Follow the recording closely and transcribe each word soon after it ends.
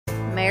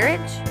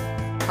marriage,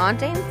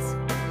 hauntings,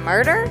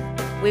 murder.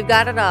 We've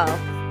got it all.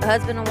 A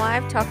husband and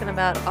wife talking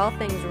about all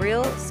things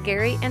real,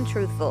 scary, and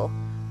truthful.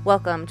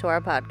 Welcome to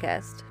our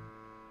podcast.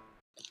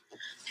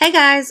 Hey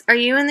guys, are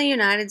you in the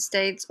United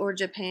States or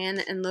Japan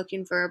and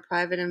looking for a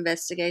private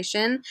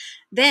investigation?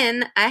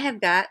 Then I have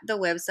got the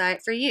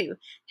website for you.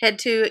 Head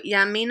to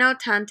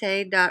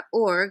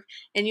yaminotante.org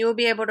and you will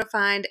be able to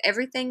find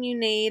everything you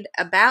need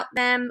about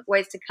them,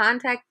 ways to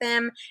contact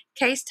them,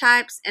 case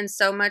types, and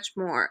so much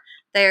more.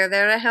 They are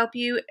there to help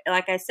you,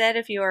 like I said,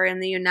 if you are in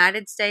the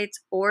United States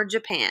or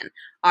Japan.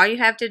 All you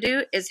have to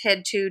do is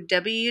head to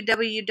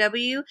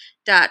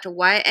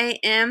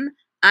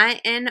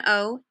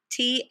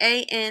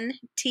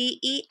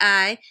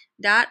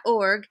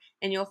www.yaminotantei.org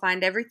and you'll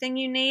find everything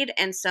you need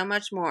and so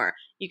much more.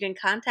 You can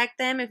contact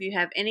them if you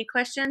have any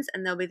questions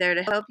and they'll be there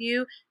to help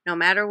you no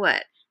matter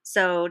what.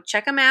 So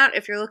check them out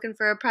if you're looking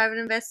for a private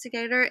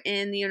investigator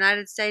in the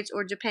United States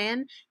or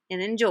Japan,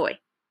 and enjoy.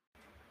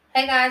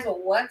 Hey guys,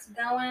 what's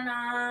going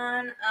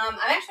on? I'm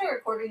actually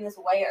recording this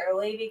way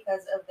early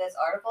because of this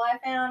article I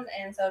found,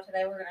 and so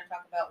today we're going to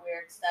talk about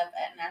weird stuff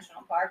at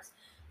national parks.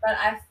 But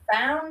I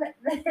found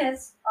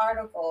this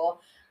article.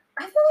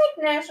 I feel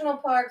like national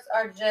parks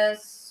are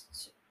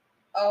just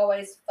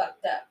always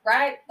fucked up,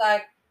 right?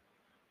 Like,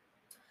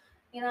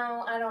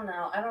 I don't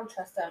know. I don't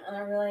trust them, and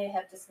I really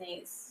have to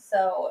sneeze.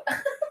 So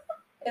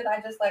if I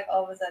just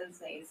all of a sudden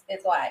sneeze,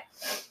 it's why.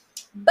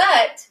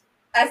 But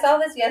I saw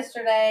this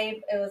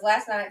yesterday. It was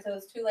last night, so it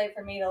was too late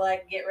for me to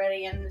get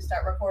ready and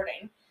start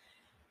recording.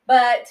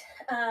 But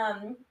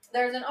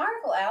there's an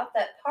article out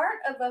that part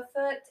of a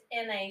foot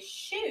in a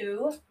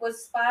shoe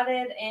was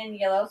spotted in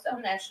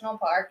Yellowstone National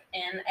Park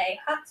in a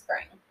hot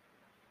spring.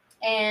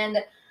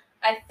 And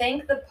I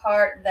think the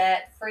part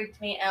that freaked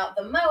me out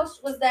the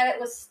most was that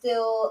it was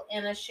still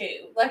in a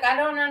shoe. I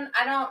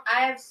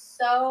have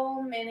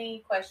so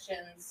many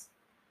questions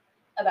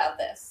about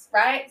this,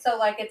 right? So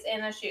it's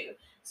in a shoe.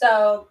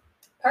 So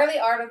per the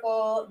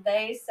article,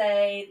 they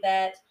say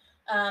that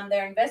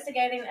they're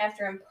investigating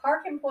after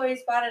park employees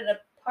spotted a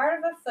part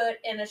of a foot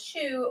in a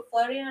shoe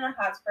floating in a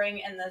hot spring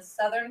in the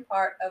southern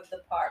part of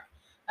the park.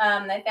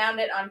 They found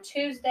it on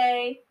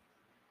Tuesday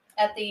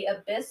at the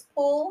Abyss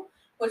Pool,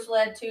 which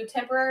led to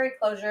temporary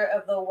closure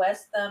of the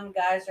West Thumb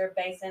Geyser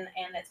Basin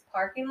and its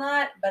parking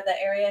lot, but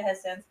the area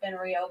has since been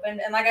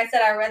reopened. And like I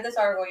said, I read this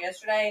article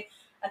yesterday.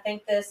 I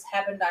think this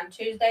happened on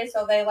Tuesday,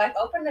 so they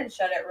opened and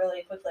shut it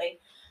really quickly.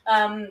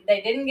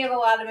 They didn't give a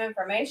lot of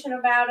information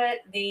about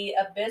it. The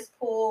Abyss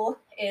Pool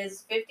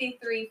is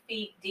 53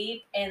 feet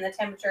deep, and the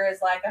temperature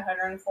is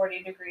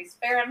 140 degrees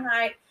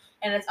Fahrenheit,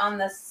 and it's on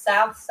the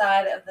south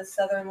side of the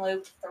southern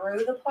loop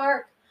through the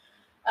park.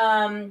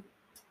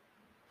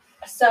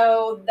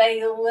 So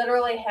they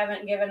literally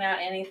haven't given out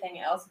anything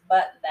else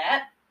but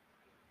that.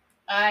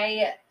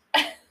 I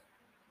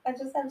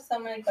just have so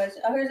many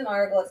questions. Oh, here's an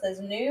article. It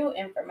says new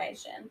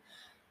information.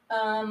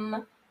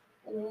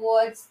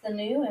 What's the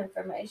new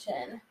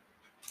information?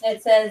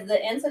 It says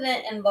the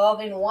incident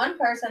involving one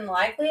person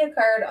likely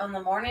occurred on the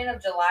morning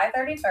of July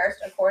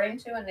 31st, according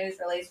to a news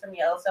release from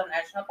Yellowstone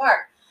National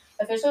Park.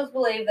 Officials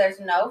believe there's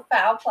no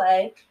foul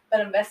play,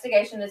 but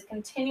investigation is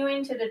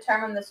continuing to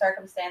determine the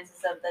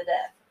circumstances of the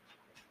death.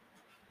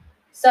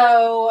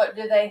 So,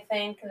 do they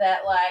think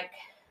that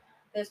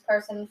this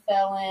person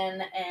fell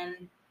in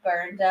and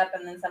burned up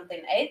and then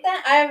something ate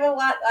that? I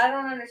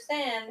don't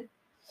understand.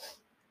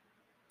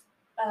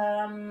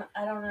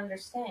 I don't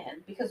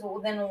understand because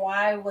then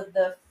why would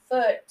the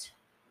foot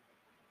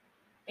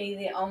be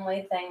the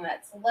only thing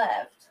that's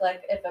left?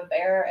 If a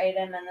bear ate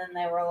him and then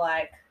they were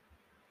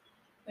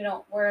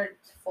we're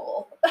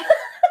full.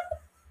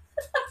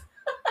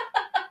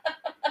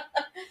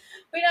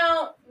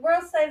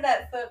 We'll save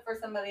that foot for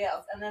somebody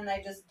else, and then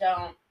they just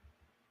don't.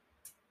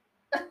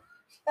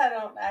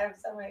 I have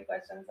so many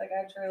questions. I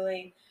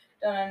truly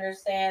don't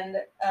understand.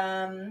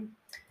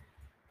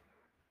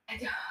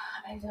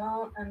 I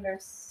don't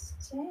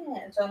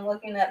understand. So I'm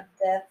looking up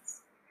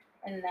deaths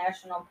in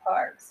national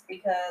parks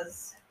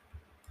because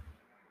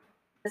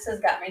this has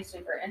got me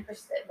super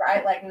interested,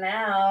 right?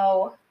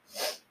 Now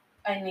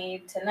I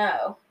need to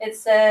know. It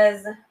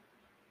says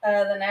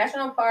the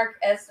national park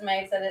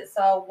estimates that it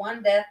saw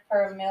one death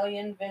per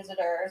million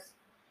visitors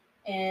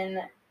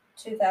in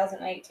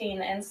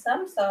 2018, and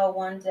some saw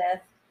one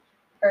death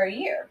per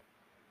year.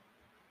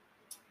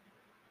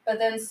 But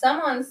then this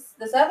other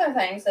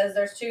thing says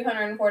there's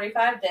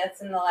 245 deaths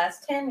in the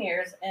last 10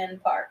 years in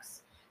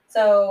parks.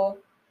 So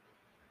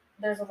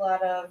there's a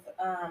lot of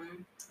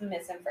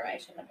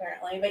misinformation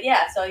apparently. But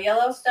yeah, so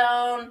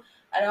Yellowstone,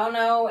 I don't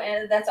know.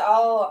 And that's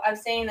all I've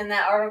seen in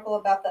that article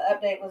about the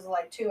update was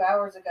 2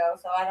 hours ago.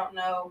 So I don't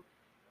know,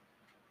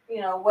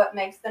 what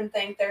makes them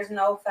think there's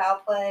no foul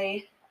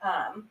play.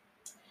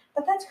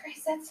 But that's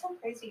crazy. That's so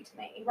crazy to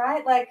me,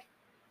 right?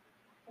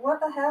 What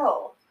the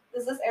hell?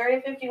 Is this Area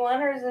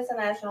 51 or is this a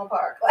national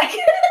park?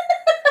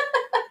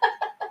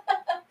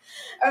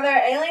 Are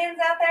there aliens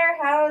out there?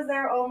 How is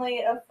there only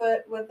a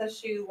foot with a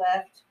shoe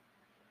left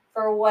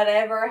for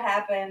whatever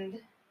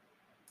happened?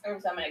 There were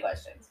so many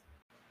questions.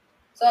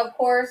 So, of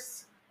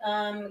course,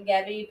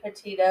 Gabby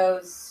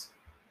Petito's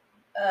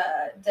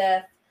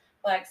death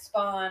like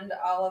spawned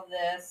all of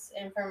this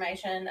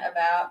information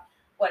about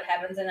what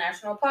happens in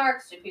national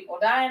parks. Do people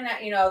die in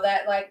that?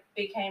 That like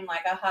became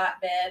like a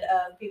hotbed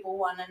of people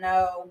want to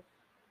know,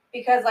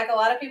 because like a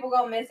lot of people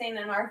go missing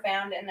and are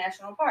found in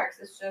national parks.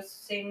 It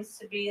just seems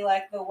to be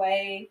like the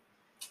way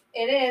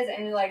it is.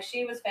 And like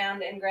she was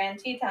found in Grand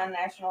Teton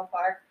National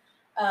Park.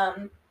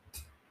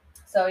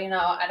 So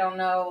I don't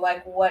know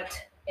like what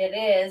it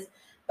is.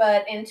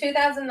 But in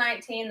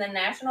 2019, the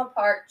National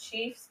Park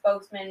Chief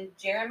Spokesman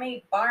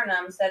Jeremy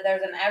Barnum said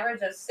there's an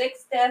average of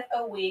 6 deaths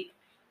a week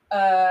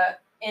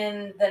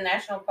in the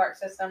national park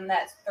system.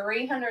 That's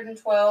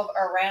 312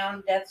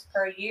 around deaths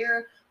per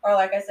year, or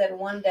like I said,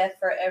 1 death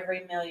for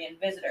every million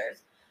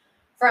visitors.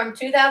 From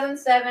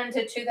 2007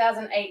 to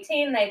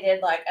 2018, they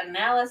did like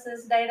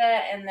analysis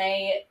data, and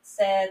they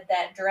said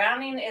that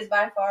drowning is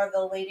by far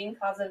the leading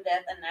cause of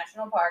death in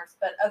national parks,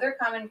 but other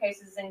common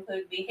cases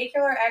include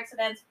vehicular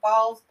accidents,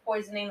 falls,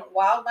 poisoning,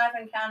 wildlife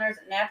encounters,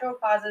 natural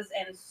causes,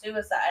 and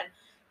suicide.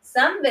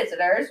 Some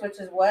visitors, which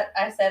is what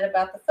I said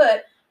about the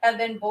foot, have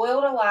been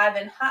boiled alive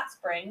in hot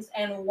springs,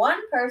 and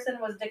 1 person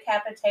was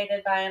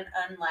decapitated by an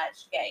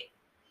unlatched gate.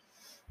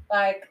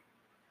 Like,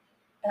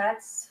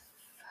 that's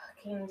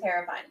fucking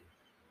terrifying.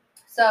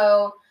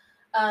 So,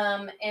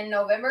 in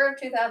November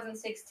of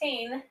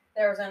 2016,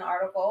 there was an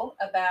article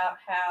about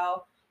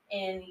how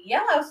in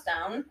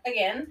Yellowstone,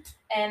 again,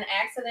 an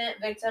accident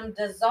victim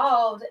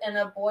dissolved in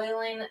a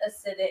boiling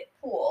acidic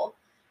pool.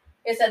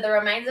 It said the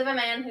remains of a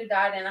man who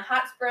died in a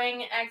hot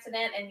spring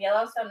accident in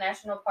Yellowstone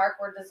National Park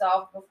were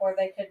dissolved before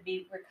they could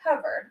be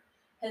recovered.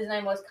 His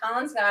name was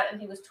Colin Scott,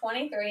 and he was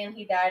 23, and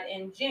he died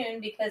in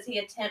June because he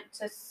attempted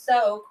to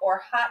soak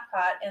or hot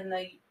pot in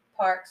the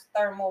park's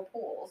thermal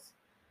pools.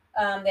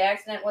 The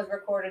accident was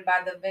recorded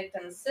by the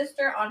victim's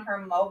sister on her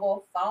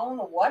mobile phone.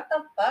 What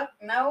the fuck?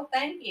 No,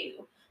 thank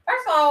you.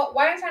 First of all,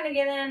 why are you trying to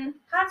get in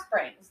hot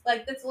springs?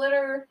 Like, that's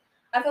literally,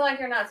 I feel like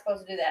you're not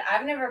supposed to do that.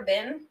 I've never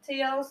been to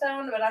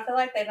Yellowstone, but I feel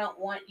like they don't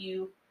want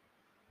you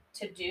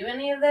to do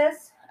any of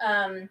this.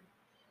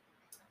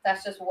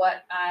 That's just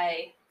what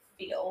I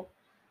feel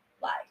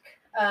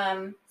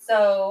like.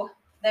 So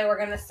they were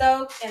going to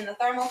soak in the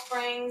thermal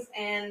springs,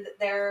 and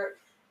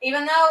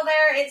even though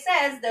it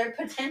says there are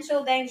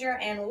potential danger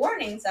and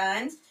warning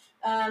signs,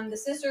 the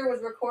sister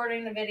was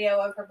recording the video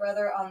of her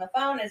brother on the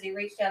phone as he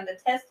reached down to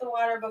test the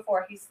water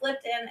before he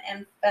slipped in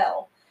and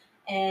fell.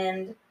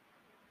 And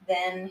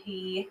then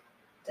he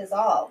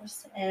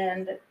dissolves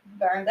and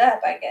burned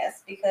up, I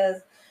guess,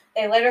 because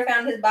they later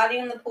found his body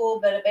in the pool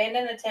but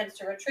abandoned attempts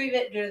to retrieve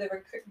it due to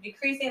the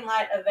decreasing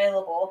light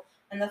available.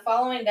 And the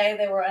following day,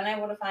 they were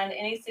unable to find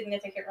any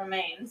significant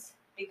remains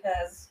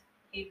because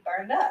he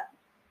burned up.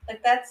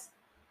 Like, that's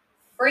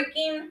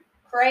freaking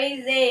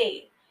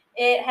crazy.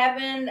 It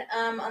happened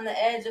on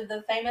the edge of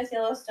the famous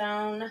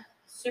Yellowstone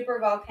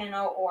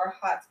supervolcano or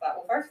hotspot.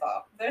 Well, first of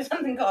all, there's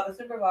something called a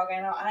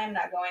supervolcano. I am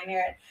not going near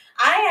it.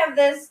 I have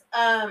this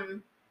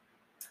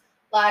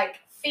like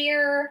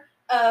fear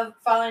of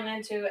falling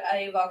into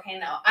a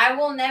volcano. I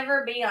will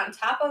never be on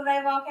top of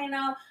a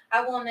volcano.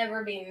 I will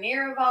never be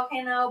near a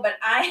volcano, but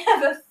I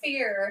have a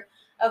fear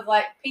of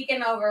like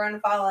peeking over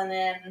and falling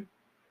in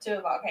to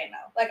a volcano.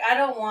 Like, I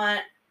don't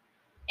want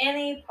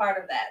any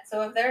part of that.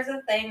 So if there's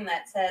a thing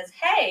that says,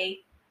 hey,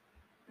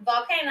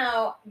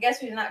 volcano, guess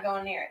who's not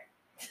going near it?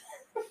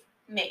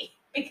 Me,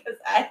 because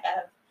I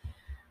have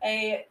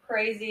a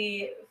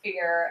crazy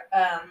fear.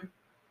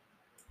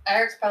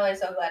 Eric's probably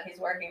so glad he's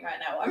working right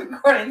now while I'm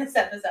recording this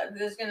episode.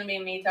 This is going to be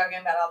me talking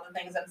about all the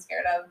things I'm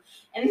scared of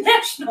in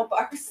national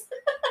parks.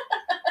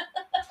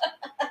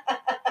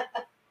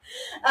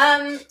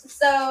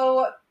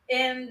 So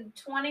in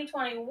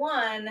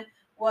 2021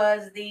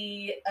 was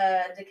the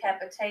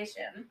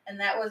decapitation, and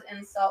that was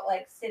in Salt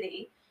Lake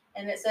City.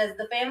 And it says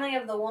the family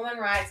of the woman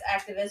rights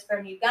activist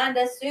from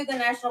Uganda sued the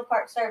National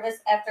Park Service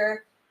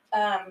after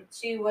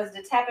she was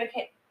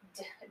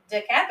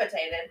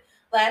decapitated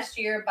last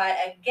year by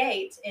a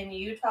gate in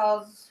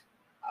Utah's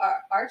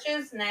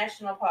Arches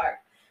National Park.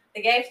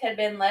 The gate had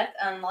been left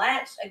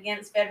unlatched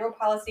against federal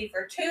policy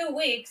for 2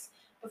 weeks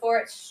before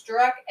it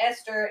struck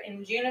Esther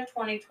in June of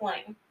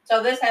 2020.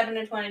 So this happened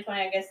in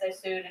 2020. I guess they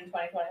sued in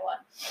 2021.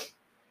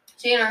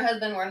 She and her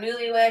husband were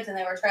newlyweds, and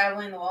they were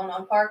traveling the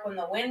well-known park when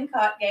the wind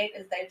caught gate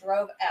as they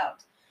drove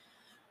out.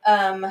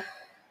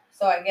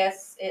 So I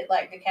guess it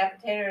like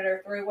decapitated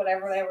her through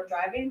whatever they were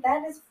driving.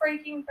 That is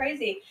freaking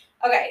crazy.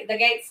 Okay, the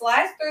gate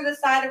sliced through the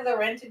side of the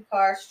rented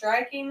car,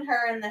 striking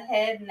her in the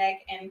head,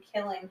 neck, and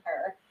killing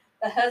her.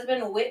 The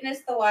husband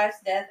witnessed the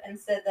wife's death and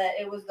said that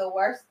it was the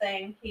worst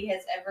thing he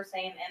has ever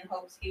seen and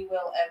hopes he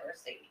will ever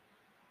see.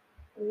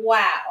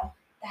 Wow,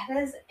 that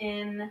is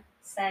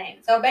insane.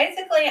 So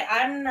basically,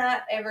 I'm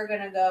not ever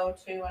going to go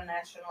to a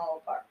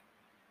national park.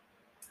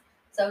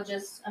 So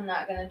I'm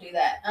not going to do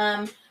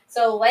that.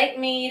 So Lake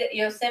Mead,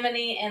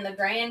 Yosemite, and the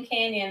Grand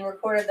Canyon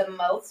recorded the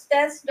most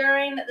deaths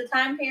during the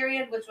time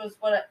period, which was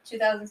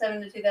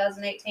 2007 to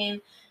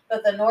 2018.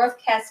 But the North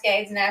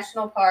Cascades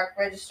National Park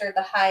registered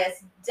the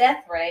highest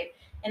death rate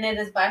and it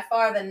is by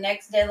far the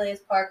next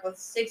deadliest park with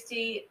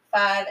 65.5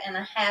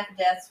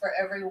 deaths for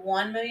every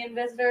 1 million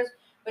visitors,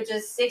 which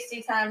is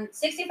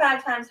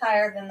 65 times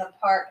higher than the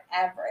park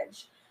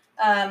average.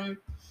 That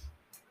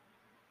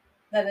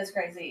is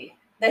crazy.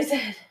 They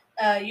said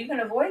you can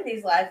avoid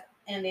these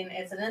life-ending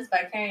incidents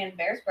by carrying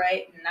bear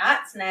spray,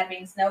 not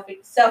snapping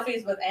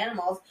selfies with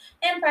animals,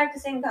 and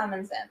practicing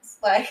common sense.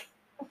 Like,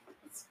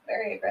 it's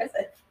very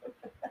aggressive.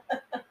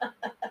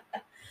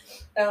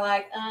 They're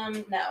like,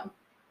 no.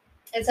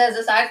 It says,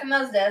 aside from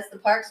those deaths, the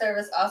Park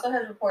Service also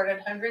has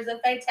reported hundreds of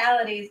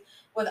fatalities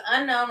with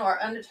unknown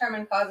or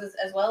undetermined causes,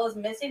 as well as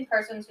missing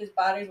persons whose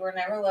bodies were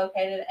never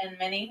located, and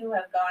many who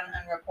have gone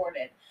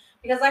unreported.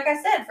 Because, like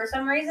I said, for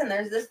some reason,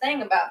 there's this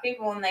thing about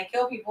people when they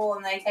kill people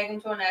and they take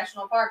them to a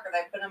national park, or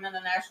they put them in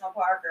a national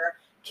park, or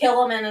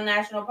kill them in a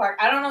national park.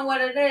 I don't know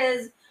what it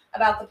is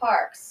about the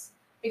parks.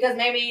 Because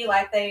maybe,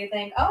 like, they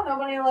think, oh,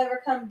 nobody will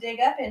ever come dig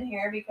up in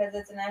here because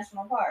it's a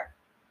national park.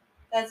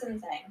 That's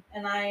insane.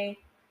 And I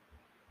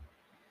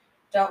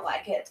don't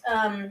like it.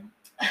 I'm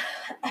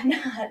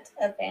not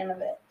a fan of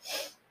it.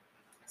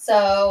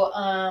 So,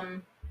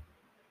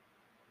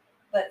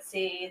 let's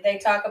see. They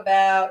talk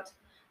about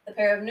the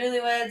pair of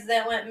newlyweds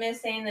that went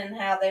missing and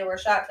how they were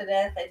shot to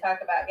death. They talk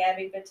about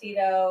Gabby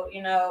Petito.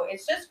 You know,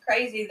 it's just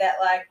crazy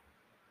that like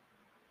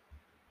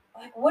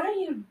why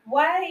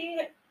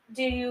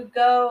do you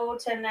go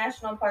to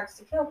national parks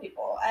to kill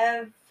people?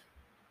 I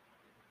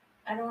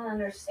don't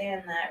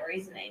understand that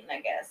reasoning,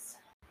 I guess.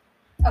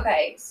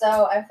 Okay,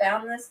 so I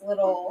found this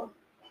little.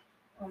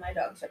 Well, my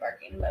dogs are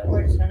barking, but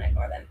we're just gonna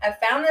ignore them. I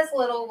found this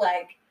little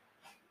like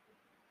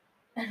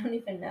I don't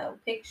even know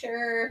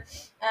picture,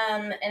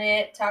 and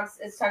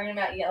it's talking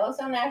about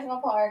Yellowstone National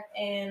Park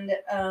and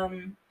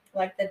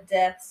like the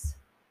deaths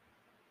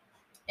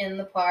in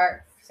the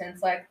park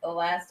since like the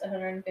last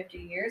 150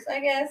 years, I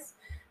guess.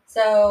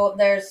 So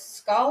there's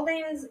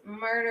scaldings,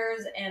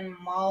 murders, and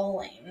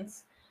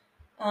maulings.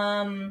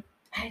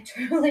 I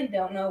truly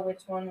don't know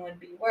which one would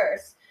be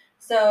worse.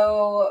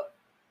 So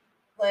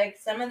like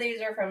some of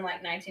these are from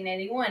like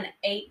 1981,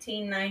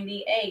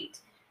 1898,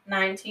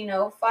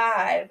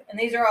 1905, and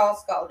these are all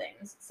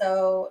scaldings.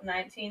 So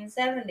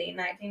 1970,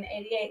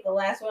 1988. The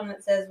last one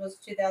that says was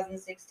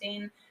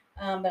 2016,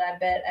 but I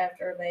bet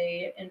after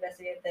they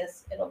investigate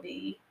this, it'll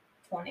be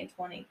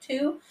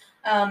 2022.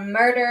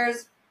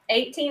 Murders,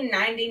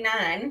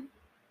 1899.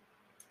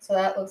 So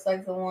that looks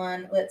like the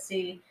one. Let's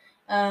see.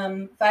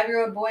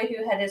 5-year-old boy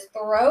who had his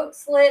throat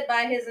slit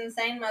by his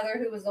insane mother,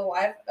 who was the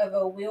wife of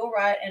a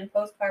wheelwright and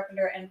post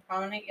carpenter and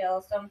prominent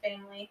Yellowstone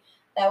family.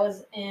 That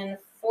was in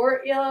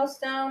Fort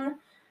Yellowstone.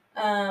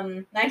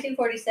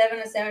 1947,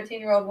 a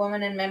 17-year-old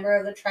woman and member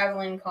of the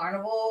traveling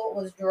carnival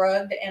was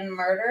drugged and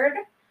murdered.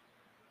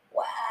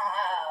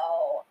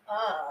 Wow.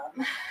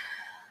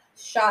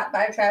 Shot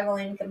by a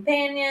traveling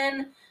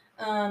companion.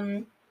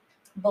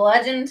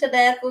 Bludgeoned to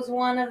death was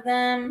one of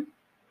them.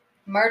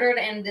 Murdered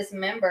and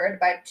dismembered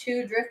by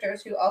 2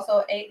 drifters who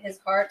also ate his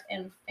heart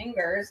and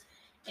fingers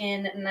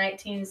in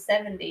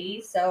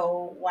 1970.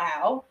 So,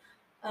 wow.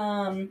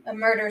 A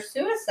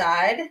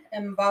murder-suicide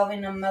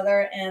involving a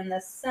mother and the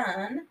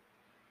son.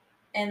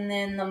 And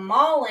then the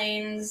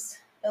maulings,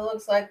 it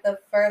looks like the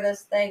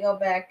furthest they go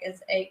back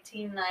is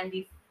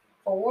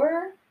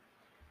 1894.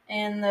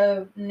 And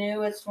the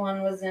newest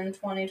one was in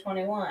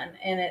 2021.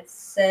 And it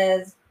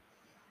says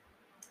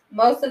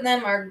most of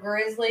them are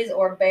grizzlies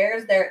or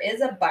bears. There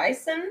is a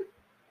bison,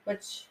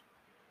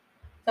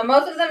 so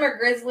most of them are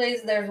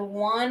grizzlies. There's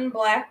 1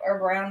 black or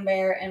brown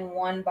bear and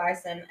 1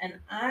 bison. And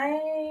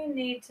I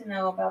need to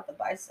know about the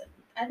bison.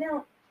 I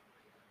don't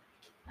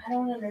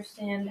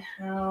understand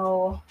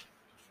how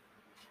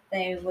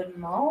they would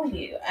maul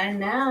you. I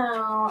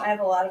have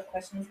a lot of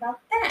questions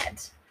about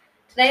that.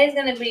 Today is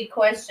going to be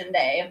question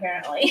day,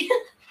 apparently.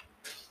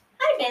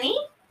 Hi, Benny.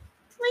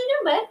 What are you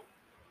doing,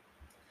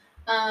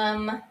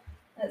 bud?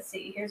 Let's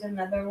see. Here's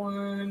another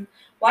one.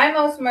 Why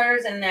most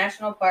murders in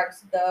national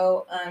parks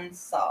go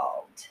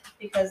unsolved?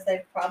 Because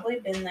they've probably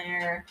been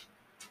there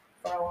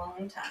for a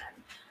long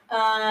time.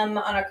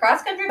 On a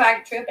cross-country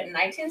bike trip in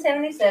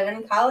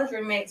 1977, college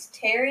roommates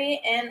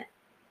Terry and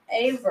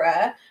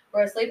Avra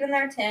were asleep in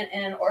their tent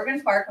in an Oregon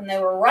park when they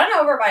were run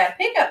over by a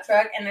pickup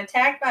truck and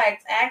attacked by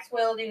its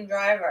axe-wielding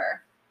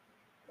driver.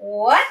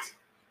 What?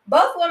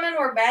 Both women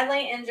were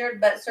badly injured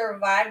but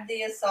survived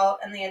the assault,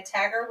 and the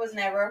attacker was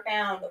never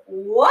found.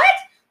 What?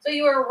 So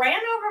you were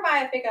ran over by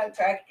a pickup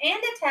truck and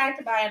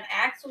attacked by an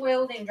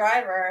axe-wielding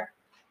driver,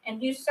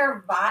 and you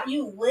survived?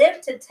 You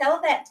lived to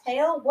tell that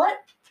tale? What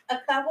a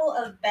couple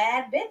of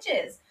bad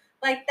bitches.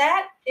 Like,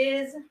 that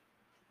is...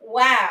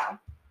 wow.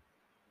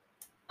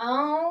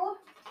 Oh,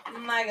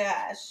 my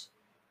gosh.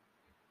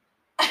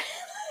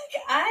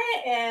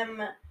 I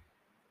am...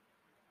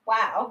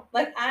 wow.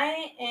 Like,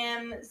 I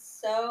am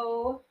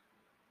so...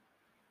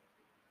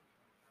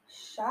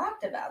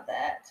 shocked about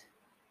that.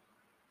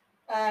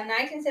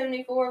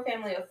 1974, a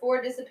family of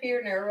 4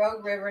 disappeared near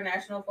Rogue River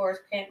National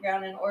Forest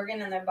campground in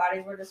Oregon, and their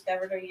bodies were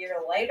discovered a year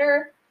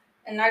later.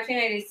 In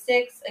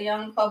 1986, a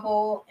young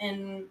couple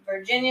in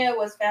Virginia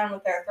was found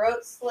with their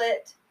throats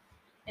slit.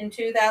 In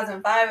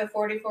 2005, a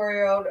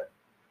 44-year-old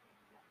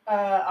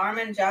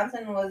Armin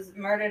Johnson was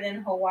murdered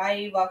in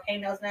Hawaii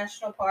Volcanoes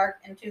National Park.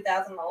 In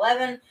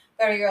 2011,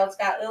 30-year-old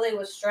Scott Lilly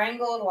was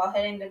strangled while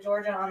heading to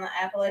Georgia on the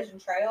Appalachian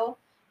Trail.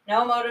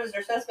 No motives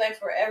or suspects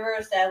were ever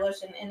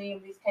established in any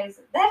of these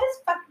cases. That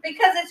is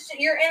because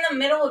you're in the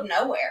middle of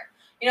nowhere.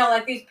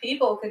 Like these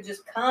people could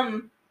just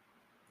come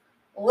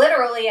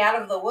literally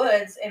out of the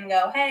woods and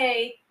go,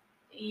 "Hey,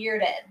 you're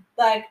dead."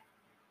 Like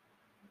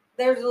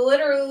there's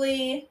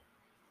literally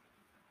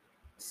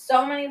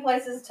so many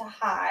places to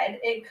hide.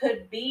 It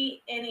could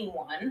be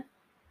anyone.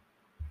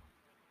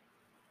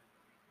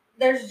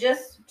 There's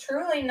just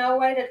truly no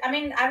way to. I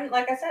mean,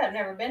 like I said, I've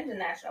never been to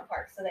national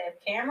parks, so they have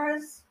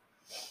cameras.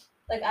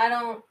 Like I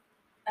don't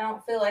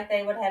feel like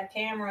they would have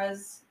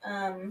cameras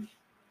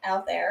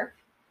out there.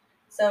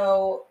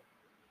 So,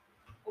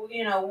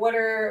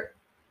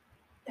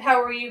 how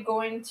are you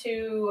going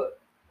to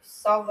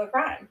solve the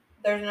crime?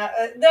 There's not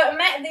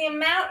the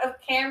amount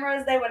of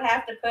cameras they would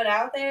have to put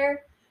out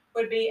there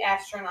would be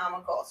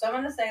astronomical. So I'm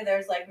going to say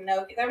there's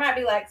there might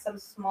be like some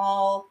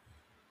small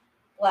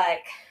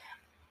like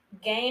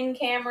game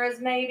cameras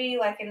maybe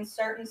like in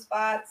certain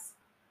spots,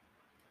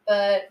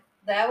 but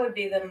that would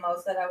be the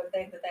most that I would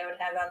think that they would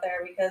have out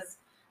there because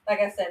like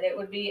I said, it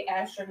would be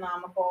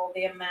astronomical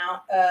the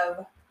amount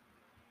of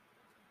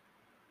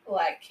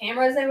like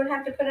cameras they would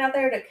have to put out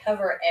there to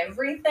cover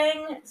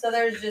everything. So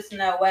there's just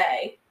no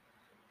way.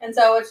 And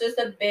so it's just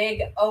a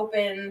big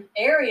open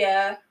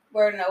area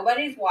where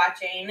nobody's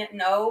watching,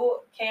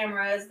 no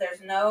cameras,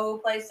 there's no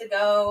place to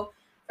go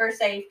for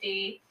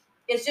safety.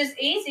 It's just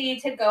easy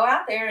to go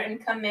out there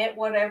and commit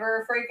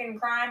whatever freaking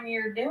crime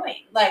you're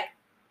doing. Like,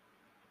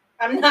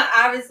 I'm not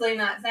obviously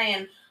not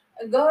saying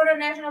go to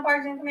national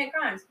parks and commit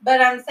crimes,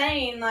 but I'm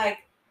saying like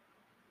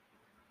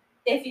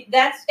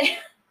that's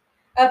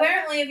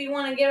apparently if you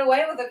want to get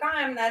away with a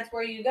crime, that's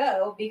where you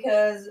go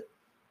because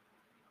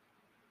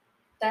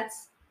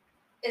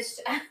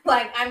it's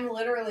like I'm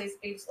literally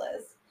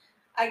speechless.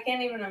 I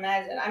can't even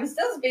imagine. I'm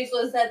still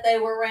speechless that they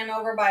were ran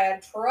over by a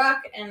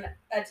truck and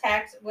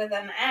attacked with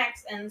an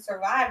axe and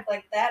survived.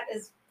 Like that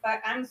is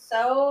I'm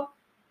so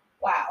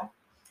wow.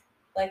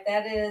 Like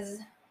that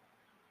is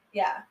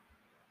yeah.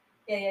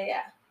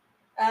 Yeah.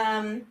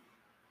 And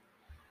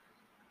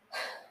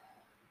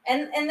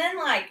then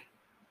like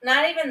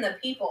not even the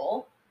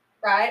people,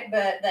 right?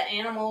 But the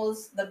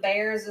animals, the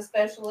bears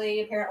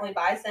especially, apparently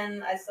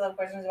bison. I still have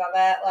questions about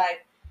that.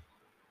 Like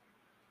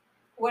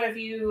what if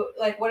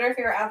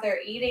you're out there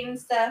eating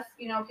stuff?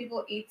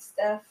 People eat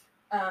stuff,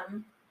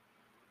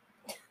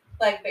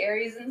 like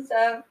berries and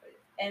stuff,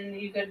 and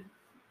you could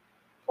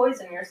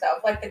poison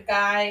yourself. Like the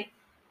guy,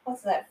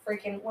 what's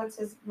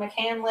his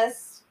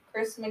McCandless,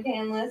 Chris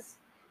McCandless?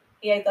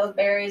 He ate those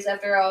berries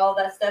after all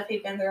that stuff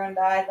he'd been through and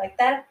died. Like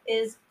that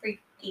is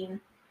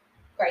freaking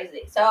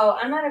crazy. So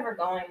I'm not ever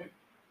going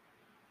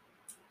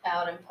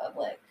out in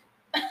public.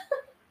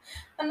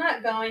 I'm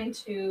not going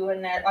to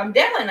I'm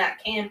definitely not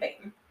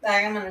camping.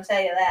 Like I'm going to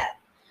tell you that.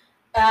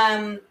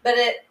 But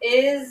it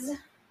is.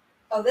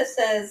 Oh, this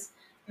says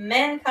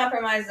men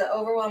comprise the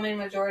overwhelming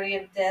majority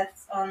of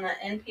deaths on the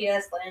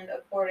NPS land,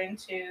 according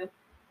to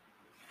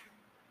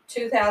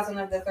 2,000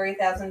 of the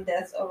 3,000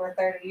 deaths over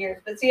 30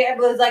 years. But see, it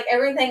was like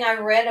everything I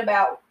read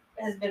about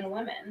has been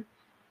women.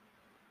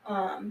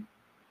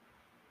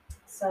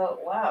 So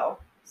wow.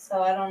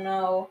 So I don't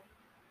know.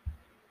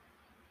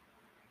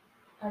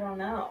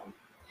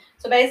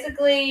 So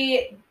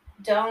basically,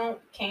 don't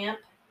camp.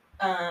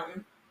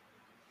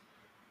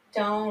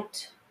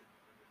 Don't.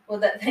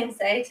 What that thing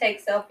say?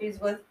 Take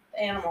selfies with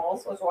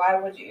animals. Which why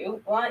would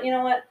you? Well, you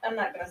know what? I'm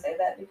not gonna say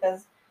that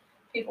because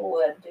people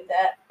would do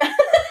that.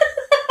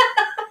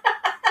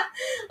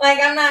 Like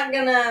I'm not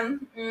gonna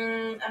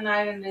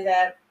do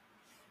that.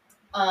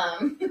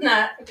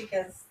 Not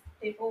because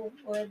people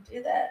would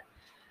do that.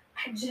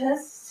 I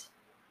just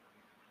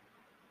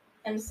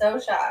am so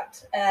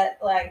shocked at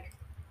like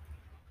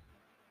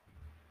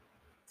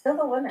still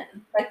the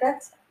women. Like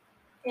that's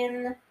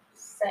insane.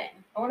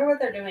 I wonder what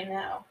they're doing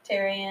now.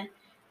 Terry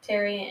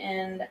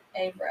and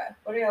Abra.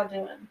 What are y'all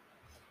doing? And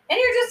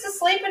you're just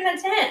asleep in the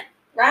tent,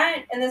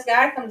 right? And this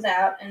guy comes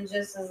out and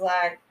just is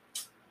like,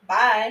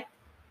 bye.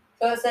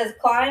 So it says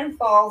Klein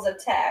Falls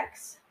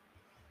attacks.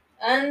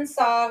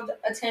 Unsolved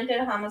attempted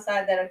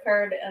homicide that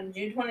occurred on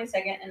June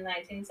 22nd in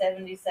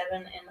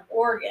 1977 in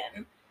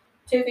Oregon.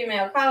 Two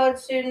female college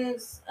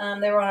students,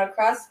 they were on a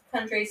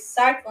cross-country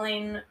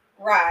cycling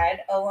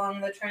ride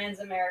along the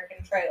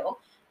Trans-American Trail.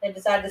 They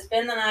decided to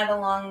spend the night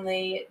along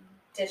the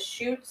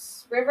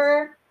Deschutes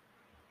River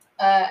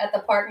at the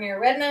park near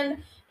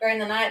Redmond. During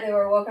the night, they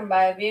were woken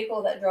by a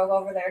vehicle that drove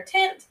over their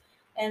tent,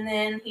 and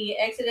then he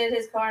exited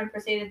his car and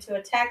proceeded to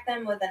attack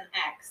them with an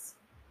axe.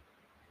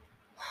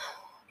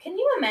 Can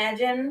you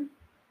imagine?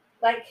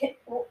 Like,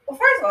 well,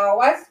 first of all,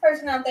 why is this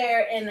person out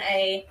there in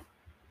a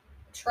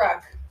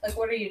truck? Like,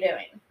 what are you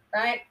doing,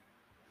 right?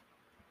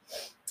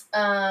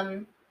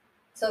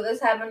 So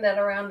this happened at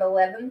around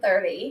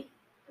 11:30.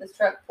 This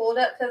truck pulled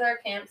up to their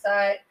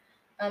campsite.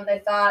 They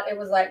thought it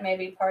was like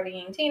maybe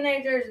partying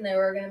teenagers, and they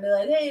were going to be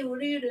like, hey, what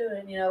are you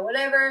doing?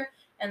 Whatever.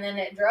 And then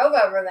it drove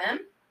over them.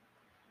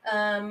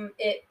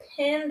 It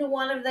pinned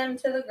one of them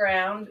to the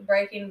ground,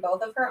 breaking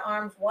both of her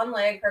arms, one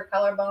leg, her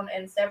collarbone,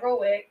 and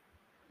several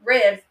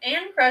ribs,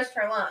 and crushed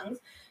her lungs.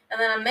 And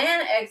then a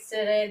man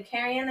exited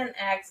carrying an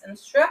axe and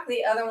struck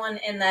the other one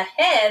in the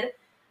head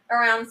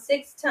around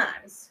 6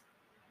 times.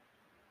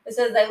 It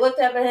says they looked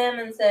up at him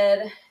and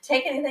said,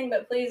 take anything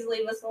but please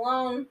leave us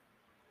alone.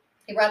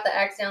 He brought the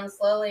axe down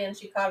slowly, and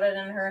she caught it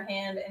in her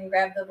hand and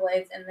grabbed the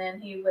blades, and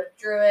then he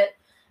withdrew it.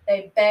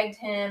 They begged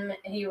him.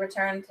 He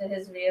returned to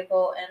his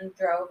vehicle and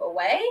drove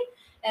away.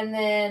 And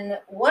then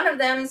one of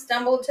them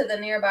stumbled to the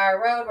nearby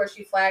road where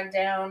she flagged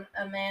down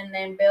a man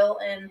named Bill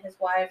and his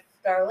wife,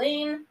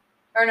 Darlene.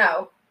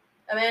 A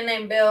man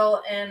named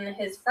Bill and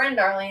his friend,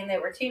 Darlene. They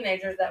were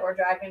teenagers that were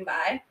driving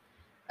by.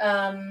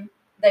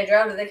 They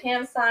drove to the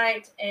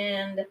campsite,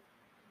 and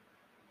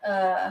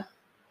there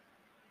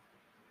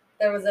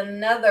was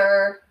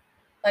another,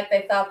 like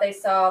they thought they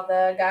saw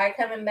the guy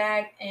coming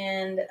back,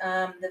 and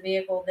the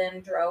vehicle then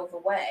drove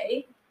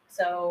away.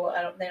 So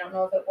they don't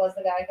know if it was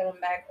the guy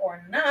coming back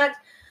or not.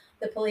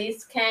 The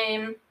police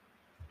came,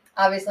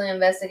 obviously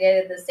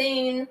investigated the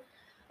scene.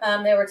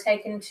 They were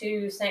taken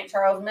to St.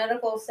 Charles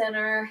Medical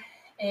Center,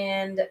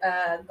 and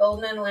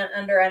Goldman went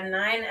under a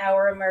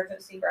 9-hour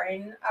emergency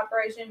brain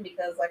operation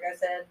because, like I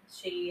said,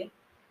 she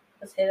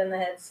was hit in the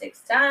head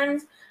 6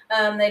 times.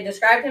 They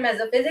described him as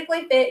a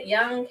physically fit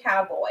young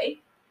cowboy,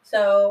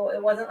 so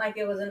it wasn't like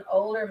it was an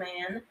older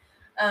man.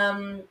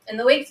 In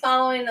the weeks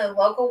following, a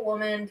local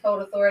woman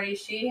told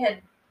authorities she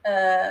had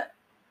that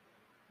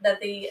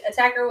the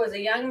attacker was a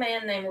young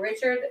man named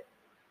Richard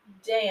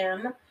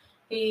Dam.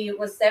 He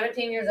was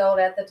 17 years old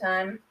at the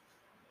time,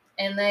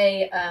 and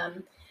they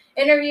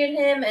interviewed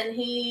him, and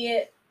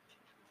he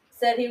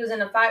said he was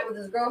in a fight with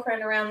his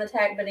girlfriend around the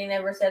attack, but he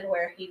never said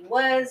where he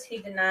was. He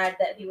denied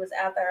that he was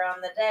out there on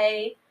the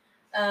day.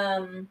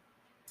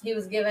 He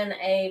was given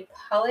a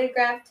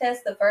polygraph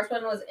test. The first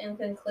one was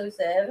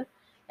inconclusive,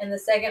 and the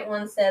second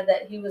one said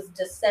that he was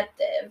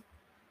deceptive.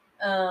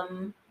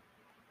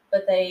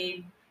 But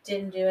they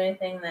didn't do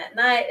anything that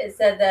night. It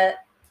said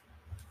that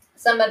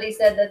somebody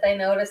said that they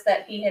noticed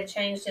that he had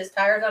changed his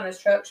tires on his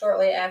truck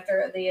shortly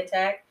after the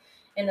attack,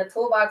 and the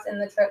toolbox in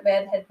the truck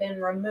bed had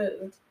been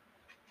removed.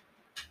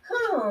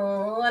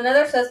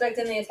 Another suspect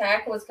in the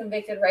attack was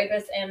convicted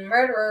rapist and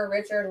murderer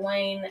Richard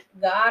Wayne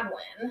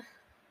Godwin.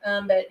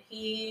 But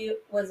he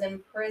was in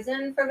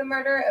prison for the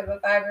murder of a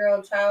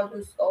 5-year-old child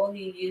whose skull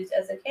he used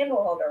as a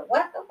candle holder.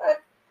 What the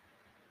fuck?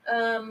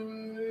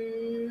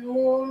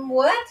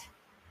 What?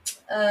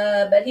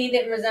 But he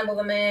didn't resemble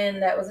the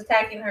man that was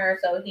attacking her,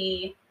 so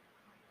he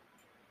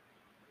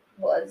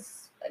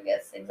was, I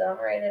guess,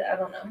 exonerated. I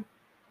don't know.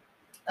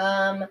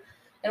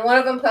 And one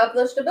of them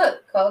published a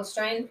book called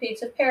Strange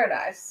Peaks of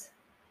Paradise.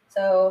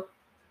 So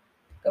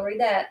go read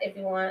that if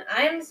you want.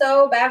 I'm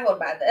so baffled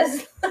by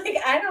this.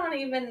 I don't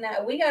even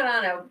know. We got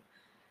on a...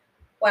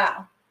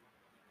 Wow.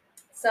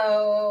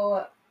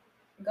 So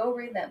go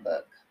read that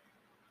book.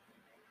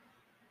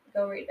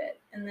 Go read it.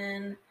 And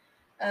then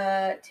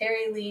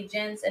Terry Lee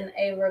Jentz and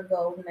Ava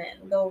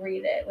Goldman. Go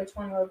read it. Which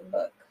one wrote the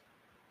book?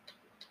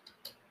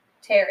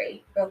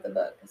 Terry wrote the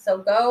book. So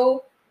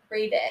go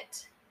read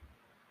it.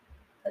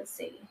 Let's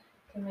see.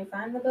 Can we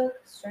find the book?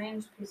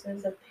 Strange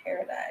Pieces of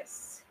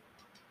Paradise.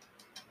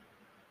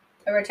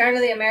 I returned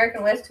to the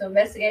American West to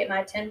investigate my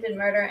attempted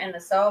murder and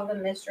to solve the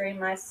mystery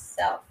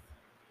myself.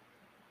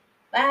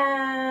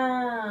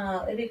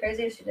 Wow. It'd be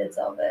crazy if she did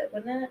solve it,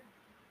 wouldn't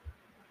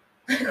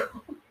it?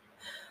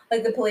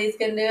 Like the police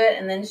can do it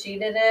and then she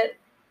did it.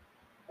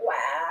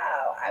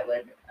 Wow. I'm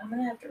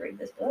going to have to read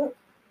this book.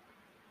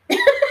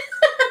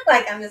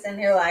 I'm just in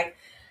here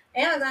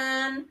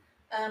Amazon.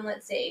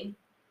 Let's see.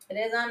 It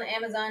is on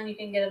Amazon. You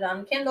can get it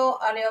on Kindle,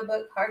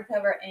 audiobook,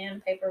 hardcover,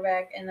 and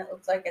paperback, and it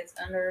looks like it's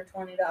under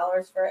 $20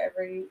 for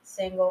every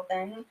single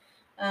thing.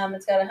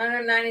 It's got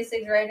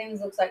 196 ratings,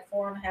 looks like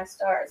 4.5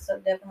 stars, so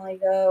definitely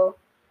go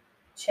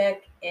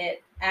check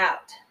it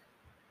out.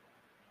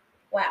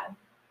 Wow.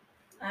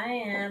 I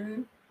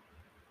am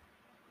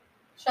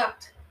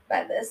shocked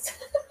by this.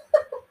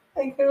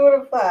 Who would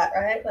have thought,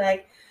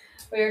 right?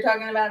 We were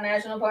talking about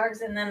national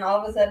parks, and then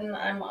all of a sudden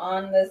I'm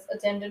on this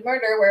attempted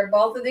murder where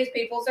both of these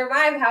people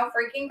survive. How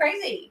freaking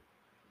crazy.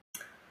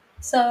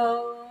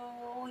 So,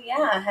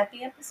 yeah,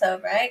 happy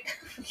episode, right?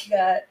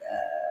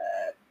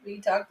 We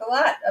talked a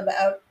lot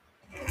about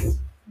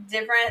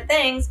different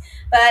things,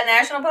 but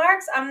national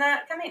parks, I'm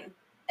not coming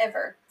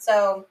ever.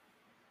 So,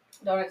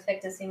 don't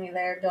expect to see me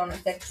there. Don't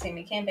expect to see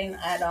me camping.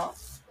 I don't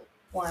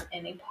want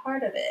any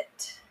part of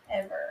it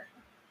ever.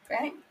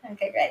 Right?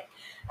 Okay, great.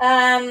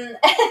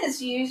 As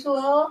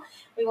usual,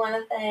 we want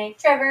to thank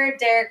Trevor,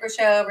 Derek,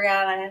 Rochelle,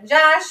 Brianna, and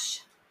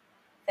Josh.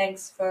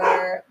 Thanks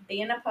for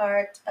being a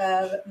part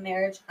of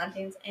Marriage,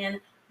 Hauntings,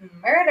 and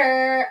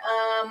Murder.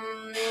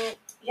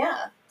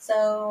 Yeah,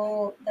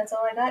 so that's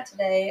all I got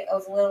today. I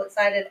was a little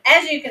excited,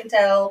 as you can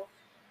tell.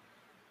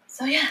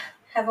 So yeah,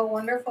 have a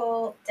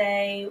wonderful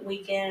day,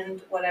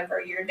 weekend,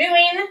 whatever you're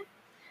doing.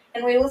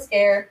 and we will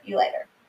scare you later.